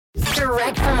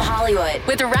Direct from Hollywood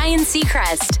with Ryan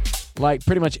Seacrest. Like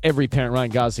pretty much every parent,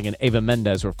 Ryan Gosling and Ava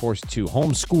Mendez were forced to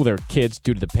homeschool their kids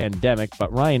due to the pandemic,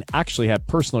 but Ryan actually had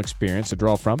personal experience to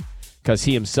draw from because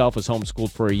he himself was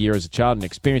homeschooled for a year as a child, an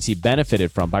experience he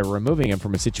benefited from by removing him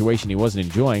from a situation he wasn't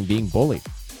enjoying, being bullied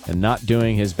and not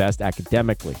doing his best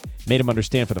academically. Made him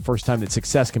understand for the first time that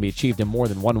success can be achieved in more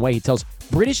than one way. He tells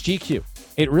British GQ,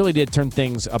 "It really did turn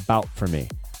things about for me.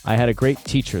 I had a great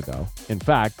teacher, though. In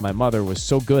fact, my mother was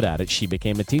so good at it, she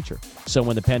became a teacher. So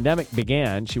when the pandemic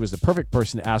began, she was the perfect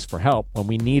person to ask for help when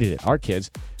we needed it. Our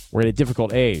kids were at a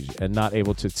difficult age and not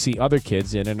able to see other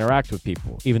kids and interact with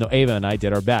people, even though Ava and I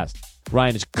did our best."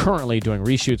 Ryan is currently doing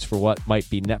reshoots for what might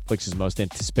be Netflix's most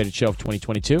anticipated show of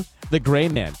 2022, The Gray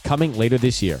Man, coming later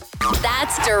this year.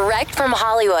 That's direct from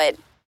Hollywood.